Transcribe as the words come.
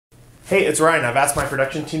Hey, it's Ryan. I've asked my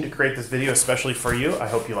production team to create this video especially for you. I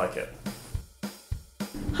hope you like it.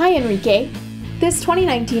 Hi Enrique. This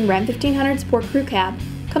 2019 Ram 1500 Sport Crew Cab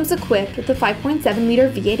comes equipped with a 5.7-liter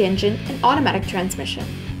V8 engine and automatic transmission,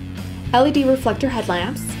 LED reflector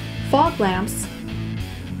headlamps, fog lamps,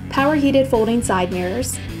 power heated folding side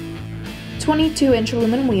mirrors, 22-inch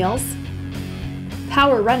aluminum wheels,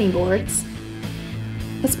 power running boards,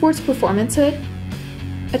 a sports performance hood,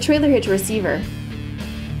 a trailer hitch receiver,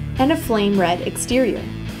 and a flame red exterior.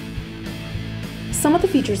 Some of the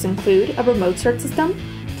features include a remote start system,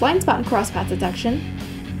 blind spot and crosspath detection,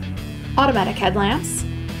 automatic headlamps,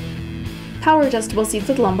 power adjustable seats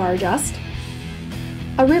with lumbar adjust,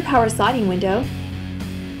 a rear power sliding window,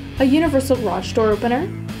 a universal garage door opener,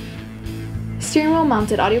 steering wheel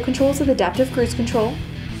mounted audio controls with adaptive cruise control,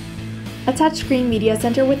 a touchscreen media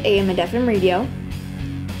center with AM and FM radio,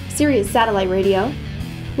 Sirius satellite radio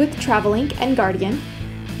with Travelink and Guardian,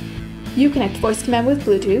 Uconnect voice command with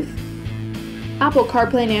Bluetooth, Apple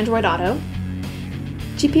CarPlay and Android Auto,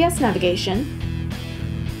 GPS navigation,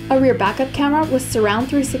 a rear backup camera with Surround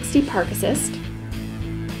 360 Park Assist,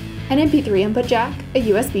 an MP3 input jack, a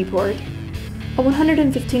USB port, a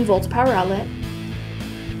 115 volt power outlet,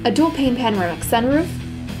 a dual pane panoramic sunroof,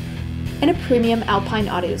 and a premium Alpine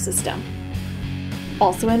audio system.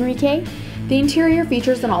 Also Enrique, the interior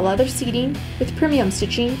features an all-leather seating with premium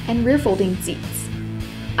stitching and rear folding seats.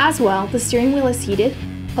 As well, the steering wheel is heated,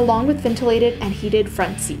 along with ventilated and heated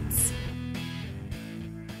front seats.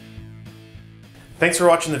 Thanks for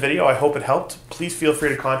watching the video. I hope it helped. Please feel free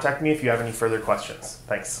to contact me if you have any further questions.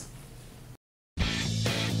 Thanks.